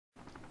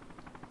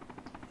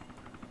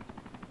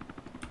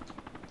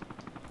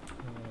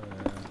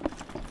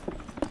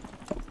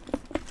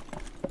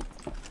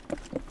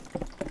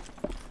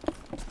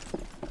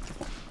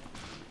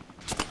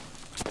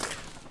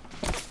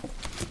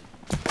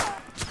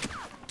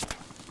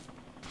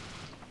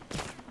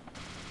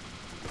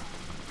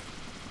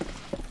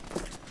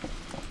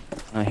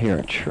I hear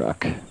a truck.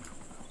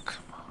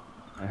 Come on.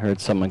 I heard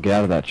someone get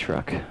out of that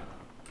truck. I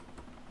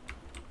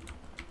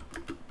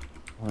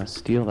want to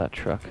steal that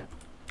truck.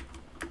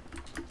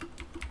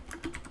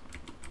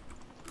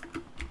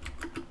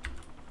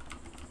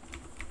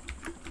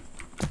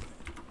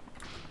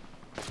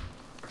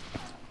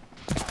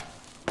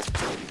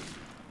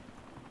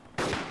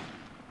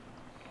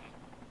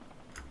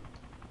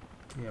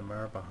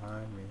 DMR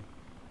behind me.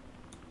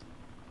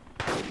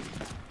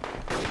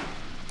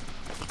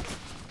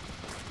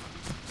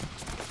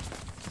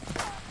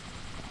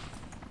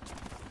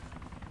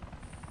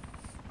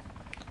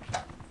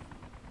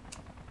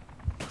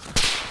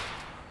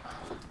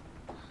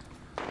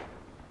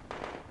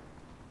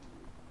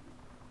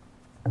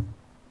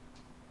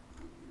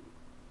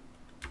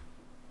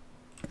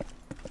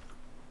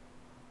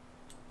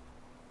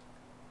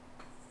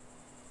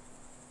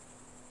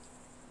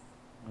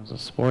 There's a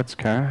sports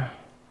car.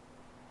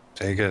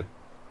 Take it.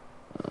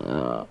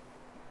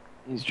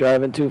 He's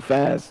driving too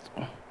fast.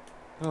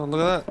 Oh,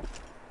 look at that.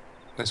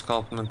 Nice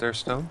compliment there,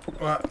 Stone.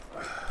 What?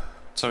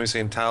 Somebody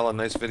saying Talon,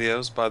 nice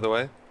videos, by the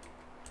way.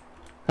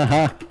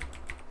 Haha.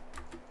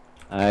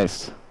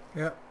 Nice.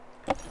 Yep.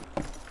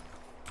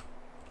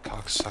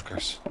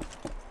 Cocksuckers.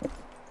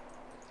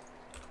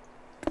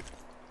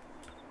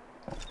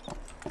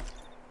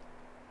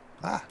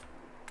 Ah.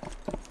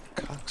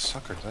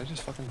 Cocksuckers, I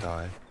just fucking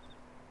died.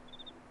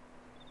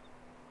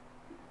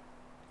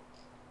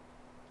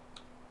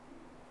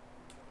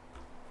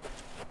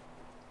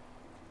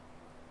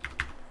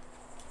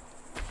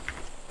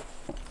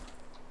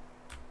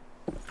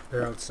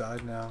 They're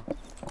outside now.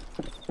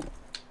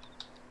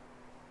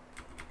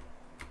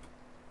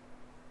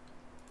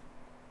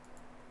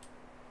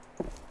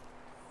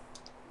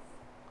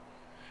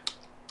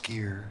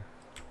 Gear.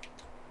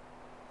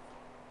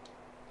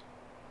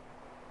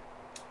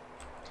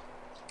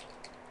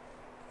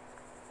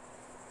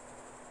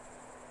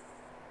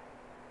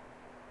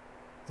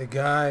 The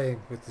guy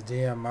with the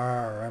DMR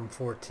or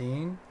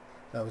M14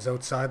 that was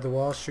outside the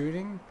wall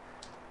shooting,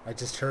 I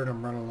just heard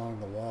him run along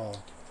the wall.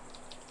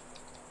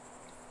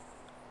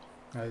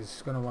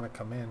 He's gonna want to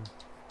come in.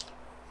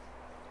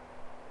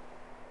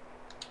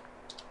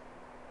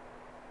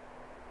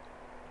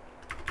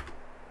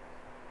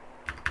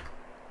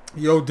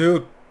 Yo,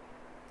 dude.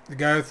 The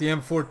guy with the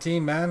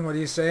M14, man. What are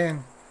you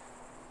saying?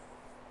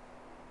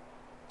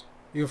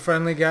 You a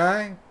friendly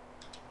guy?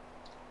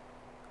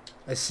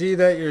 I see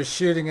that you're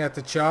shooting at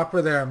the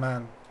chopper there,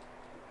 man.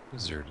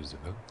 Wizard is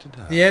about to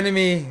die. The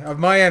enemy of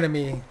my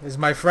enemy is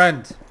my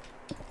friend.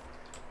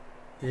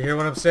 You hear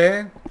what I'm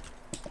saying?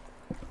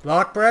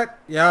 Lock Brett?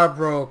 Yeah,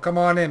 bro. Come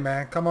on in,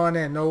 man. Come on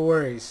in. No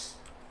worries.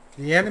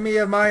 The enemy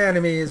of my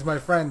enemy is my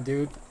friend,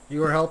 dude.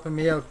 You were helping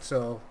me out,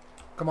 so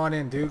come on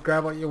in, dude.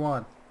 Grab what you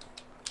want.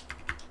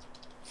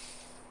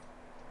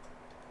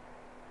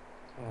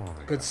 Oh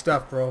my Good God.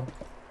 stuff, bro.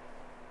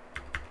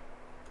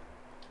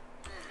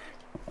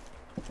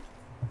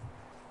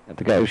 That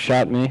the guy who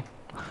shot me.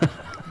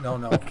 No,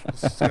 no.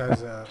 This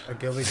guy's a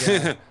ghillie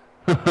guy.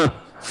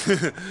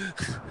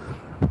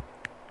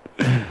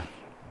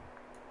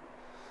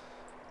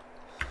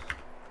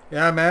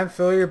 Yeah, man.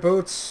 Fill your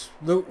boots.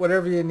 Loot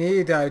whatever you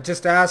need.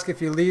 Just ask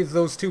if you leave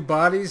those two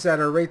bodies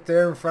that are right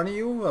there in front of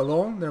you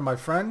alone. They're my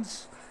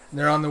friends. And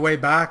they're on the way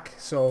back.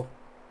 So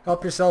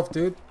help yourself,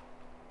 dude.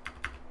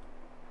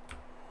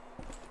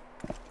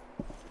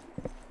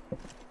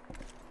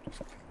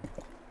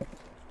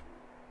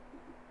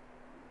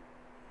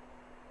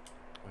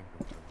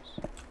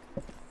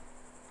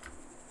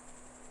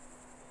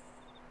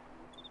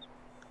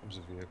 Comes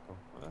a vehicle.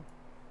 Huh?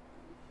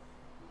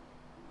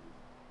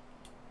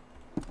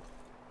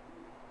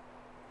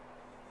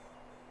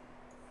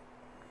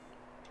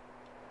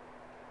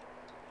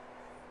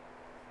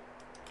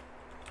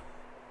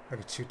 I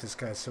could shoot this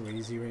guy so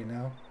easy right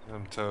now.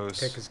 I'm toast.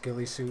 Take his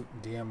ghillie suit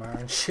and DMR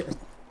and shit.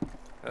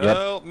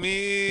 Help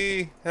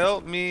me!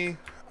 Help me!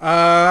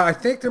 I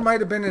think there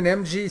might have been an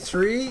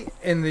MG3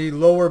 in the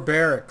lower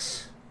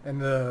barracks. In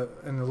the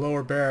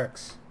lower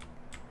barracks.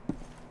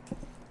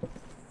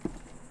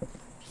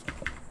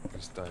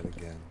 Just died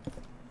again.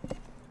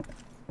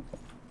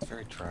 It's a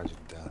very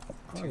tragic death.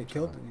 Oh, Two you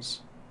killed him.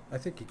 times. I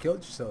think you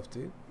killed yourself,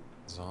 dude.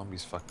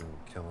 Zombies fucking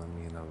were killing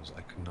me, and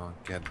I could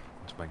not get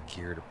into my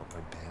gear to put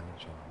my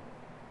bandage on.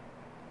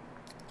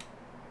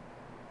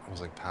 I was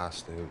like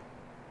passed out.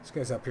 This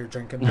guy's up here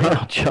drinking No,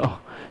 beer.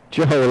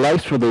 Joe,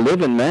 life's for the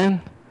living,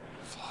 man.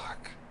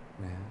 Fuck,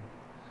 man.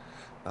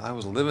 I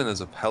was living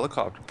as a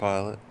helicopter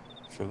pilot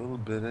for a little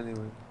bit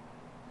anyway.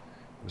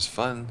 It was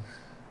fun.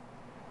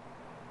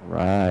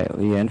 Right,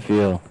 Lee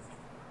Enfield.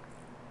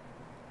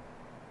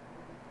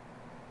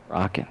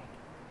 Rockin'.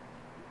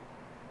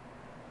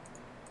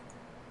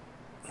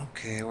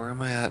 Okay, where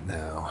am I at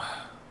now?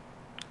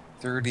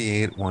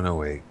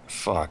 38,108.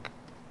 Fuck.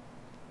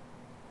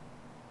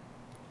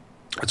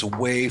 It's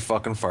way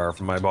fucking far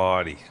from my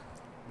body.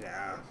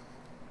 Yeah,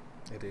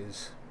 it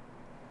is.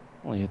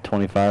 Only a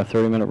 25,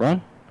 30-minute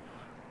run.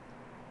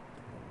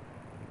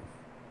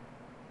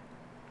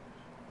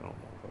 I don't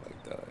know if I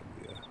like that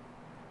idea.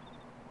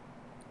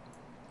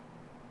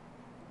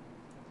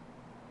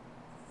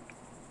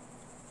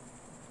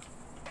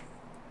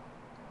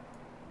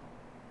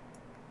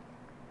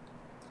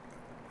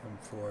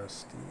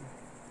 M4SD.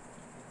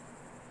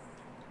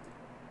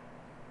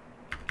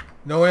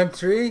 No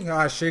M3?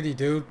 Ah, shitty,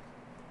 dude.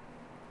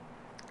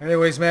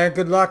 Anyways, man,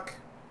 good luck.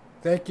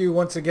 Thank you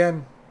once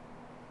again.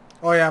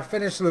 Oh yeah,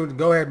 finish looting.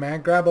 Go ahead,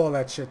 man. Grab all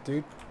that shit,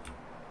 dude.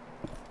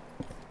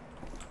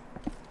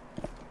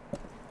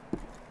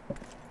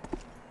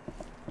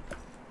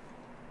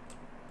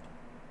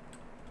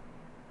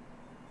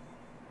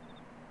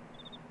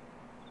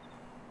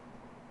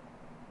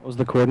 What was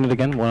the coordinate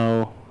again?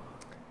 10.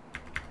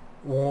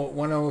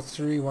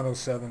 103,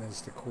 107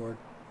 is the chord.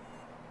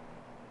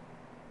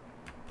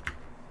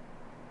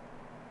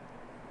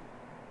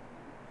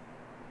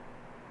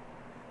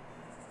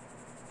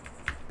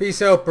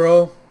 Peace out,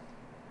 bro.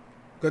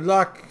 Good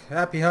luck.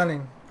 Happy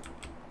hunting.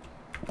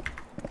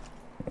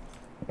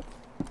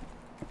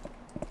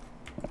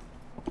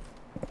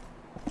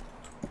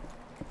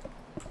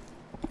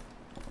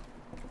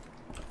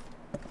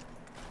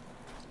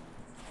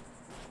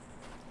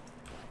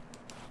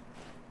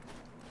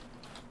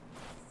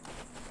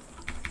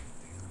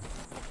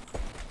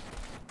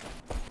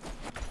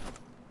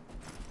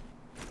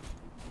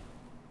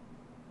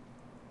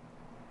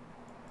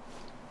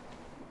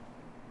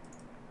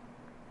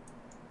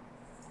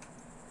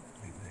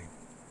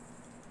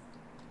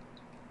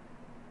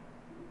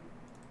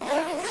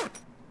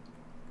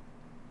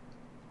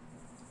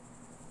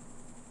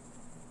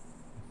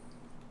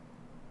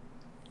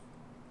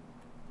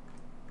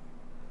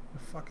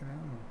 Fucking hell.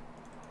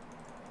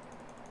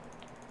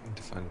 Need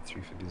to find a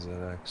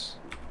 350ZX.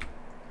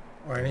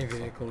 Or any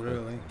vehicle,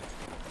 really.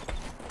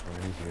 Or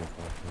any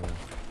vehicle, yeah.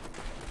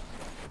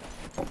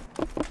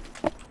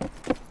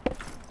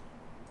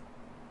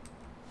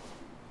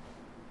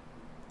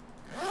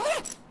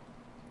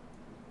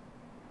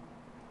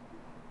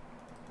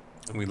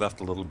 And we left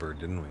the little bird,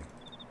 didn't we?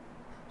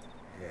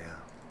 Yeah.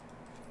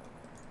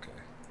 Okay.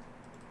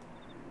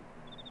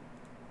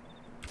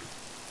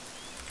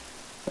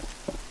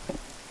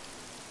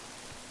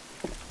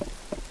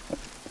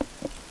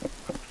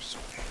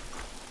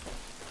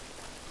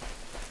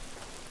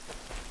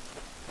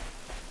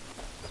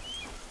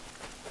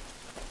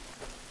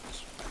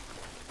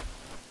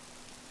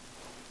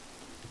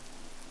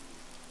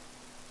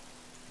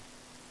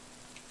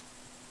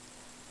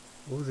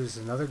 Oh, there's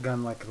another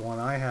gun like the one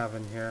I have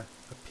in here.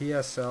 A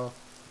PSL.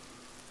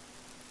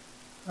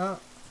 Oh.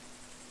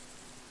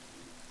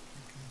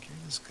 Get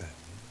this guy, man.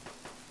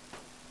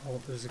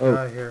 Oh, there's a Oh.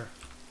 guy here.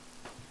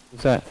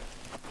 What's that?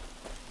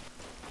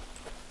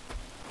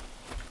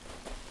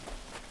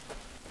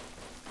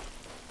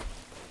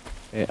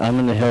 Okay, I'm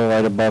in the hill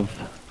right above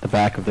the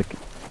back of the...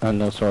 Oh,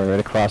 no, sorry, right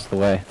across the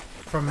way.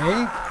 From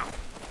me?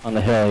 On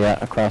the hill, yeah,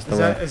 across the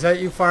way. Is that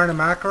you firing a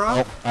Makarov?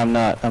 Nope, I'm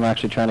not. I'm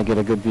actually trying to get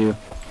a good view.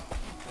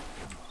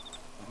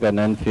 Got an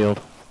Enfield.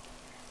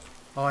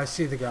 Oh, I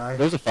see the guy.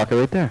 There's a fucker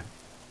right there.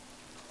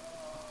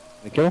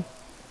 Did I kill him?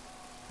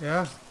 Yeah.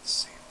 Let's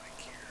see my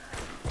gear.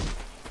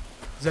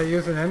 Is that you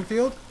with an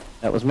Enfield?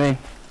 That was me.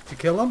 Did you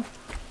kill him?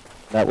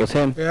 That was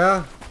him.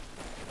 Yeah.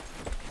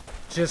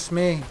 Just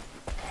me.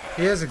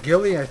 He has a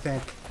ghillie, I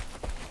think.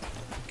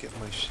 Get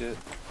my shit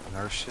and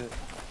our shit.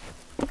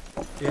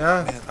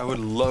 Yeah. Man, I would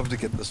love to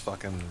get this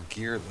fucking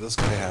gear that this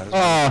guy has.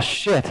 Oh,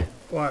 shit.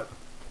 What?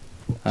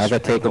 I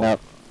got taken Spangle. up.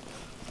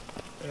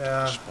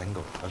 Yeah.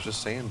 Spangle. I was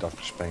just saying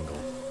Dr. Spangle.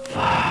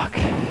 Fuck.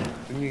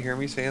 Didn't you hear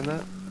me saying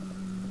that?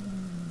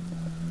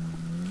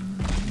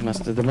 There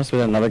must have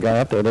been another guy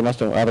up there. They must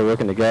have either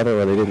working together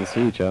or they didn't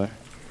see each other.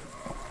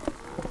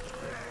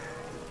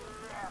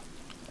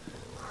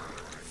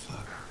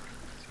 Fuck.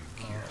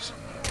 Your gears.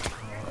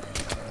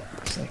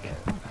 Sick.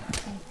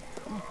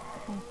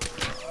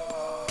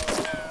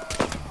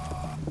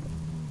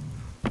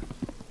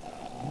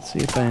 Let's see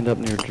if I end up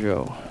near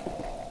Joe.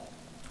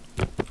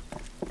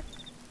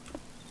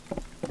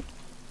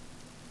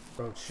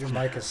 Bro, your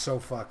mic is so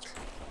fucked.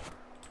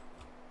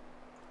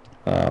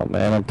 Oh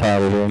man, I'm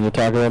tired of hearing you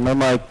talking about my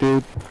mic,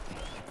 dude.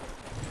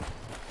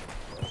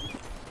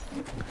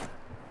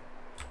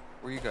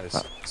 Where are you guys?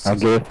 I'll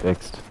get it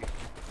fixed.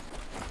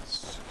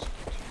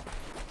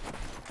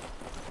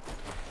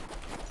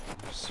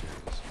 I'm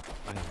serious.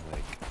 I am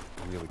like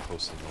really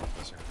close to the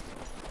officer.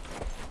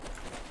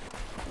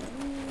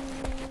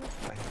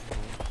 I have no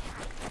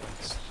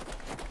place.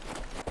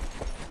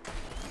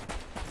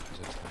 There's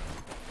a time.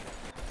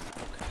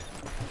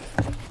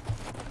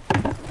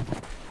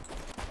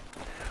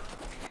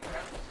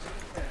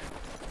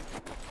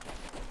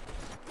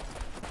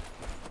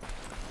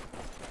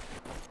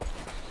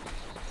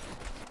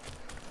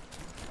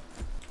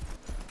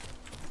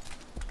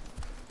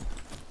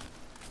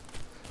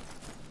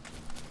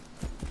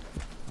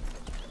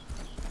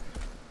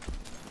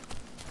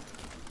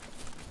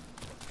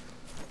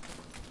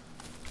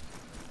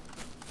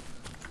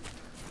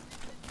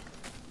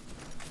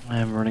 I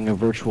am running a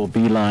virtual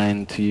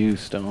beeline to you,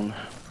 Stone.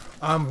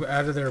 I'm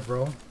out of there,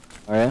 bro.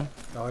 Are ya?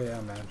 Oh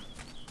yeah, man.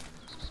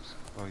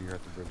 Oh, you're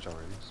at the bridge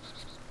already?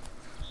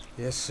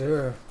 Yes,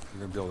 sir.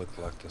 You're gonna be able to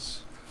collect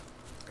us.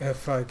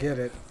 If I get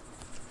it.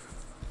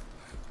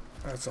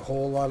 That's a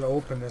whole lot of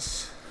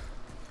openness.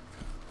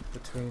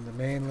 between the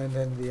mainland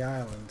and the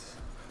island.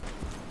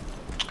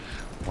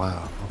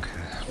 Wow,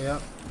 okay.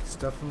 Yep, it's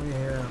definitely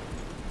here.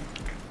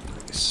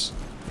 Nice.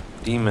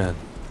 D-Man,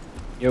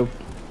 Yo.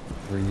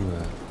 where you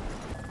at?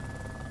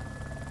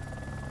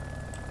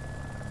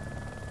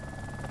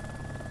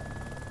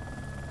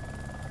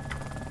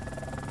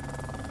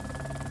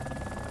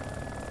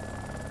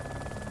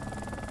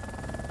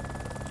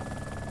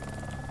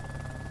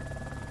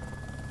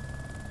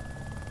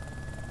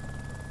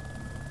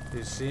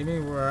 You see me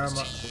where I'm?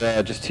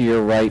 Just to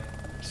your right.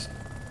 See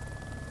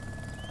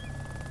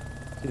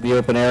the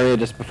open area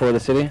just before the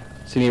city?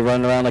 See me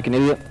running around like an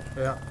idiot?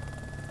 Yeah.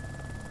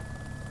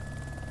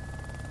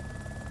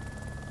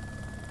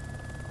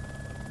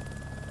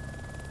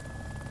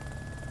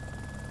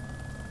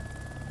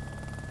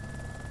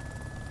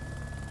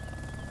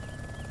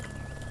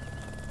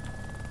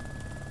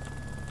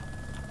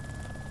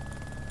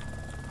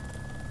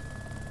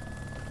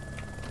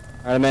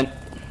 Alright, I'm in.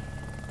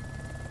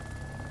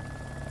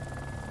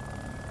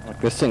 Look,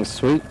 this thing's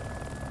sweet.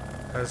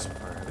 Has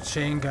a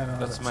chain gun on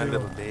That's it my too.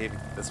 little baby.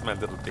 That's my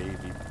little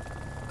baby.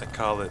 I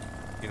call it,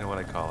 you know what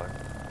I call her?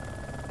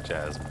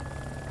 Jasmine.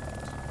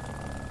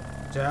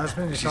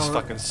 Jasmine? You She's call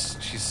fucking,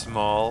 she's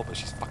small, but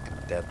she's fucking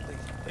deadly.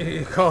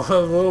 You call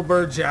a little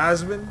bird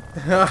Jasmine?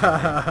 Oh,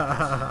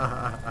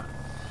 I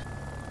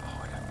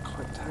got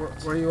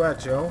contact. Where you at,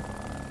 Joe?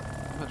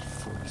 I'm at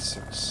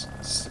 46,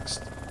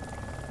 60.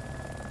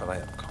 But I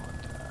have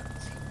contact.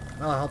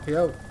 I'll help you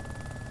out.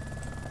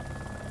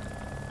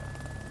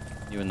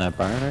 You in that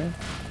barn, right?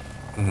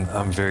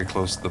 I'm very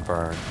close to the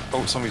barn.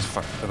 Oh, somebody's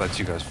firing. Oh, that's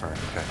you guys firing.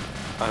 Okay.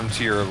 I'm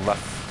to your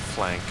left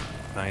flank,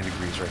 9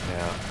 degrees right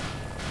now.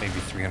 Maybe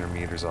 300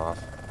 meters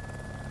off.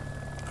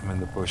 I'm in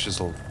the bushes,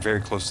 very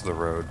close to the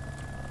road.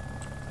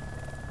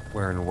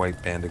 Wearing white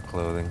bandit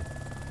clothing.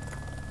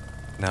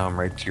 Now I'm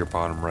right to your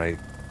bottom right.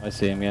 I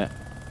see him, yeah.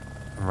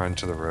 I'm running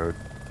to the road.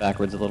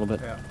 Backwards a little bit.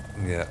 Yeah.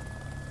 Yeah.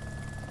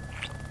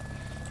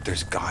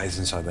 There's guys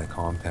inside that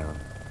compound.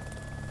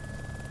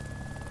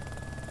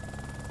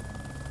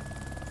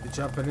 You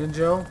jumping in,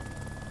 Joe?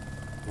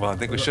 Well, I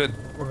think we should.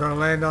 We're gonna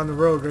land on the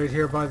road right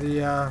here by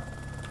the,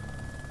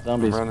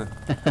 Zombies. I'm running.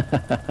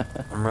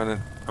 I'm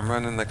running. I'm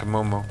running like a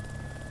Momo.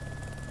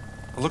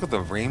 Oh, look at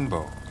the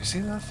rainbow. You see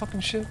that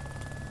fucking shit?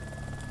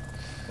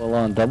 Full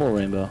on double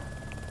rainbow.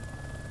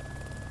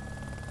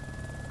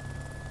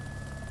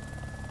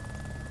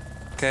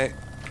 Okay,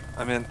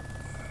 I'm in.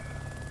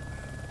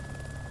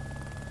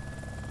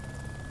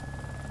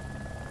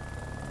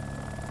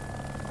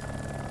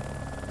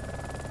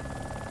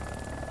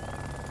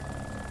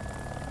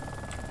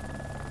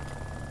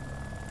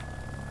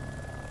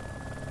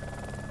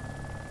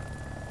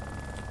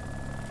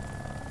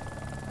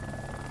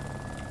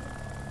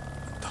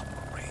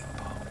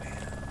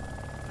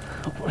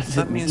 What does Does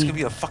that it mean it's mean? gonna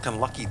be a fucking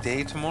lucky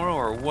day tomorrow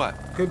or what?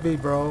 could be,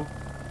 bro.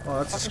 Well,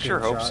 that's a I sure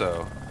hope screenshot.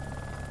 so.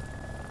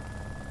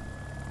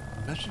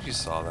 Imagine if you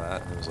saw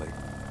that and it was like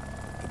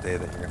the day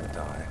that you're gonna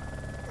die.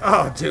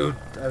 Oh, dude,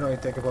 I don't even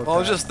think about Well, I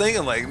was that. just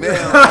thinking like, man,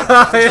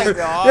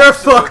 You're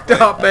fucked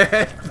up,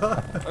 man.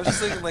 I was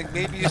just thinking like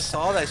maybe you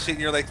saw that shit and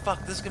you're like,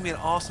 fuck, this is gonna be an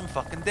awesome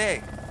fucking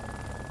day.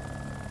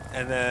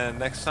 And then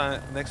next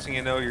thing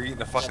you know, you're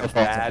eating a fucking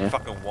bad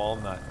fucking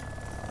walnut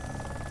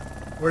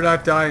We're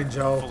not dying,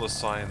 Joe. full of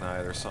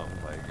cyanide or something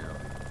like,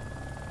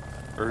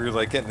 or you're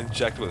like getting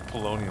injected with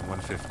polonium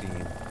 115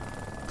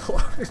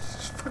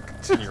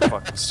 in your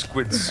fucking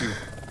squid soup.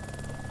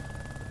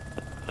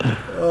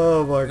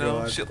 Oh my You know,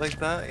 god. shit like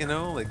that. You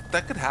know, like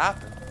that could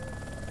happen.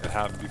 It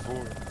happened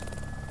before.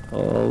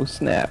 Oh,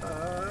 snap.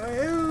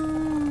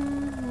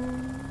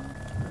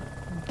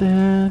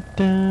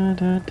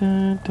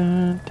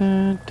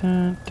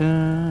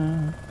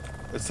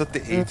 Is that the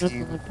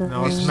A-Team?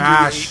 No, it's The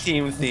MASH.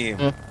 A-Team theme.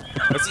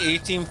 What's the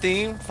A-Team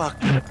theme? Fuck.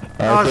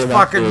 Oh, it's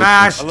fucking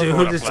MASH, I love dude.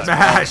 when It's I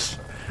MASH.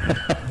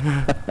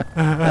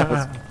 That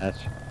was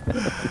match.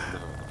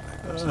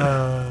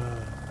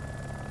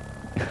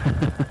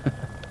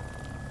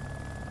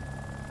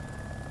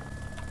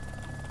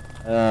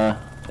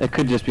 It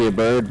could just be a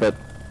bird, but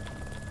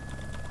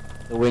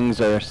the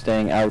wings are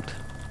staying out.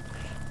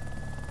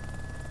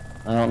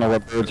 I don't know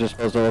what birds are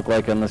supposed to look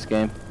like in this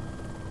game.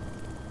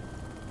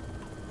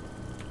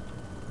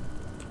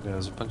 Yeah,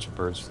 there's a bunch of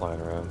birds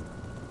flying around.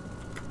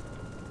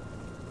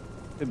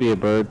 Could be a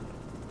bird.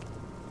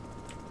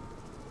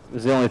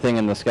 It's the only thing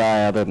in the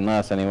sky other than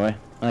us, anyway.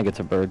 I think it's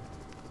a bird.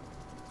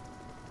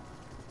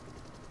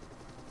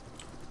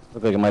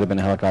 Looked like it might have been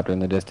a helicopter in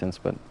the distance,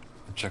 but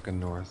I'm checking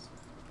north.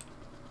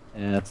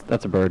 yeah,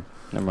 that's a bird.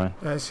 Never mind.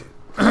 I see.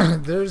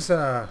 There's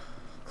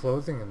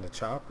clothing in the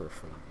chopper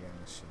for you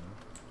guys,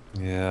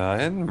 you know. Yeah, I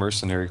had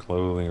mercenary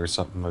clothing or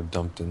something I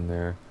dumped in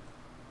there.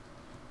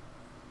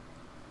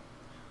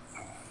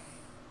 I'll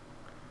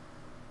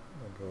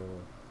go.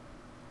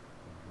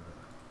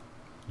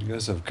 You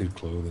guys have good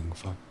clothing.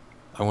 Fuck.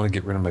 I want to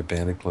get rid of my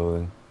bandit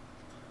clothing.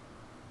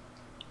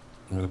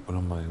 I'm gonna put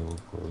on my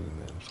old clothing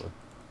then. Fuck.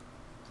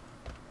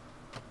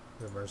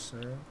 The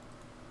mercenary.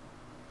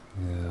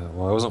 Yeah,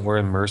 well, I wasn't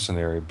wearing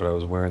mercenary, but I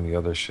was wearing the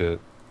other shit.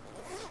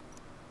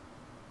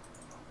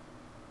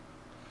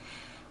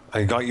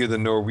 I got you the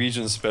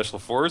Norwegian Special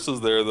Forces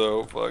there,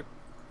 though. Fuck.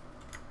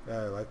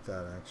 Yeah, I like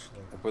that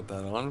actually. I put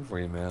that on for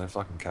you, man. I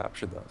fucking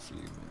captured that for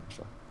you, man.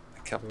 Fuck. I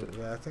kept Dude, it.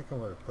 yeah, I think I'm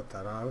gonna put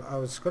that on. I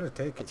was gonna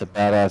take It's it. a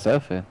badass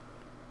outfit.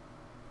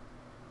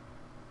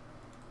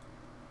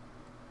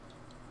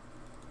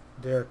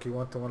 Derek, you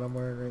want the one I'm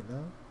wearing right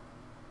now?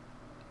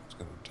 I was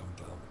gonna dump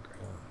that on the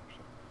ground.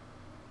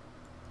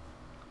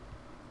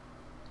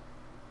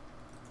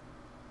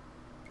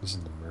 This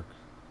is the Merc.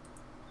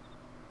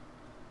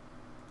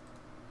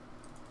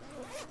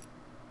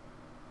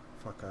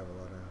 Fuck, I have a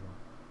lot of ammo.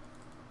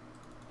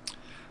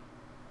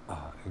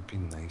 It would be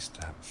nice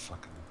to have a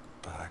fucking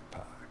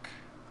backpack.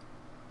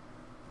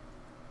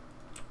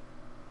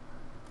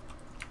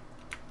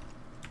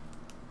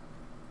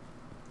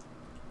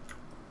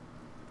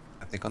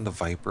 I think on the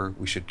Viper,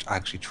 we should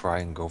actually try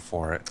and go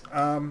for it.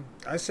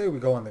 I say we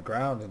go on the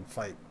ground and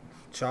fight.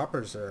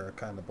 Choppers are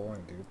kind of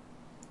boring, dude.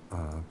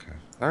 Oh, okay.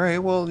 All right.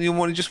 Well,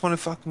 just want to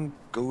fucking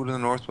go to the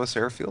Northwest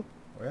Airfield?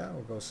 Well, yeah,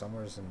 we'll go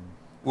somewheres and.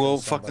 We'll kill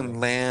somebody. fucking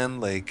land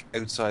like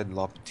outside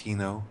La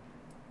Patino,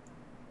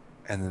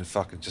 and then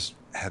fucking just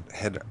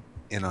head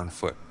in on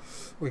foot.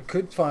 We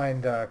could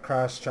find a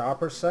crash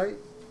chopper site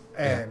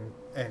and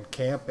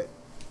camp it.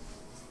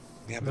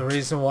 Yeah. The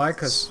reason why,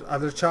 because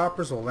other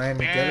choppers will land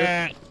and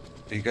get it.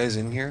 Are you guys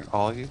in here,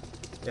 all of you?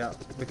 Yeah,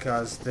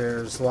 because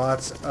there's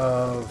lots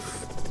of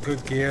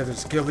good gear.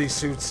 There's ghillie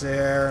suits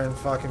there and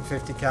fucking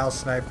 50 cal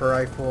sniper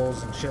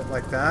rifles and shit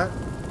like that.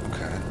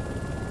 Okay.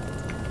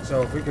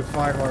 So if we could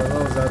find one of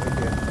those, that'd be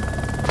good.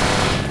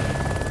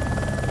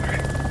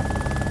 Alright.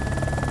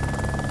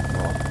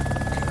 Well,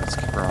 okay, let's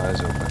keep our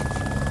eyes open.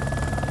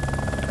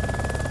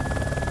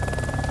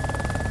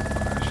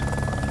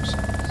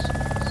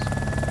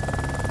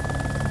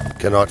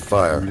 Cannot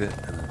fire. Root it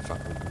and then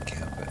fucking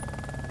camp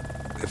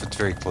it. If it's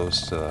very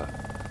close to...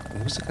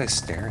 Who's the guy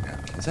staring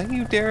at me? Is that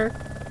you, Derek?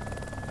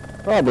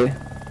 Probably.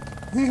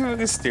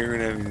 You're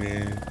staring at me,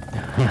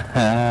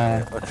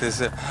 man. What is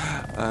it?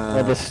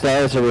 Well, the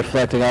stars are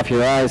reflecting off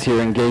your eyes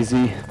here in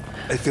DayZ.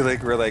 I feel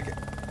like we're like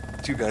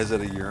two guys at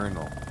a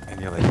urinal,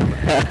 and you're like,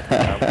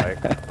 I'm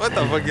like, what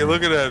the fuck you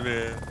looking at,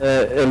 man?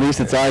 At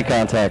least it's eye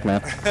contact,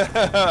 man.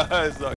 It's not